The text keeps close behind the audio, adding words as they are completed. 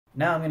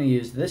Now I'm going to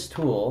use this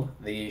tool,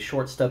 the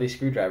short stubby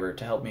screwdriver,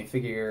 to help me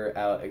figure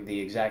out the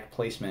exact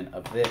placement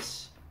of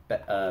this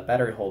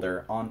battery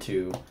holder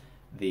onto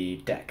the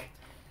deck.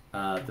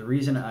 The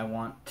reason I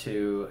want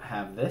to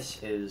have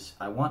this is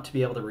I want to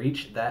be able to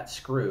reach that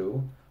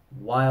screw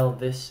while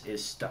this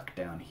is stuck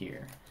down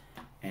here.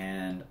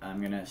 And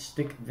I'm going to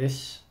stick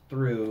this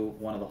through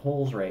one of the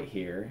holes right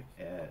here.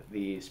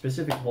 The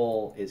specific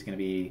hole is going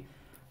to be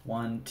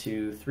 1,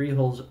 2, 3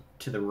 holes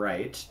to the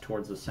right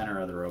towards the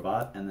center of the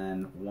robot, and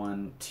then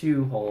 1,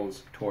 2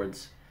 holes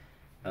towards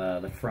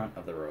the front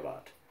of the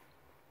robot.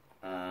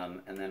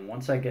 And then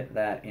once I get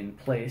that in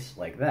place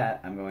like that,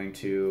 I'm going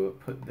to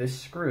put this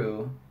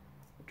screw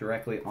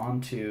directly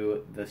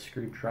onto the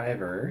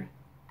screwdriver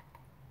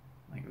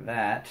like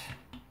that,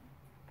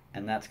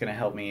 and that's going to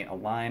help me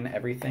align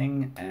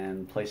everything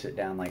and place it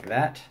down like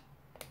that.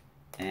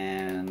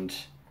 And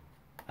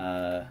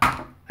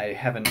I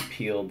haven't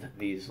peeled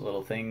these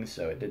little things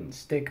so it didn't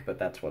stick, but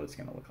that's what it's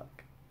going to look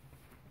like.